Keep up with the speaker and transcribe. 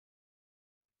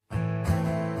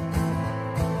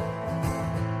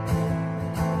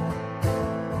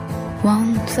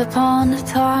Once upon a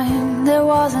time there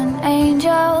was an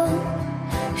angel.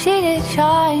 She did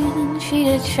shine, and she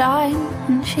did shine,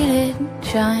 and she did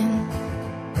shine.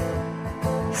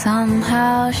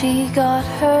 Somehow she got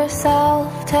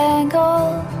herself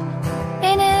tangled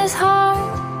in his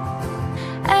heart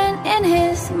and in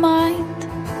his mind.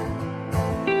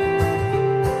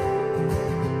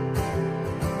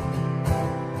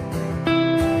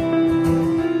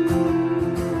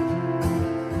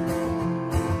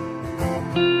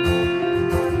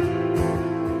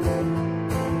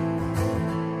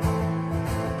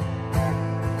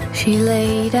 She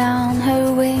lay down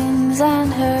her wings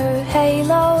and her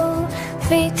halo,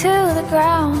 feet to the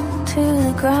ground, to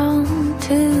the ground,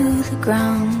 to the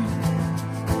ground.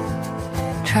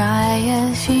 Try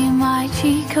as she might,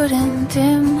 she couldn't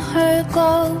dim her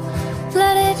glow.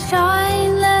 Let it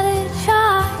shine, let it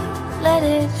shine, let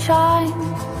it shine.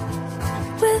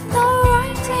 With no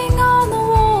writing on the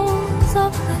walls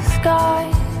of the sky,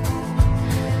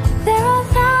 there are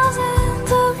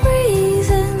thousands of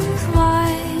reasons why.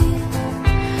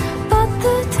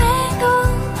 The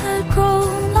tangle had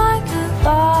grown like a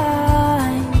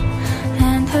vine,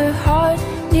 and her heart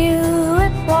knew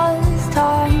it was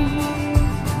time.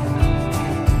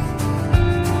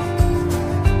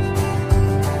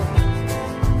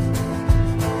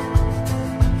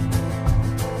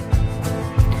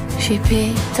 She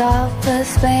picked up a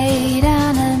spade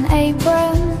and an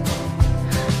apron,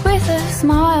 with a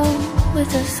smile,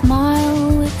 with a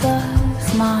smile, with a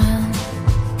smile.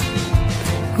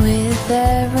 With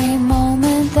every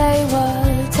moment they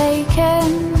were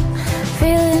taken,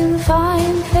 feeling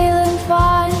fine, feeling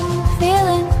fine,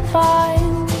 feeling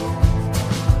fine.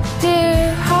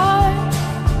 Dear heart,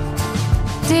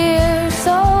 dear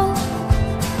soul,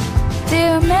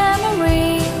 dear memory.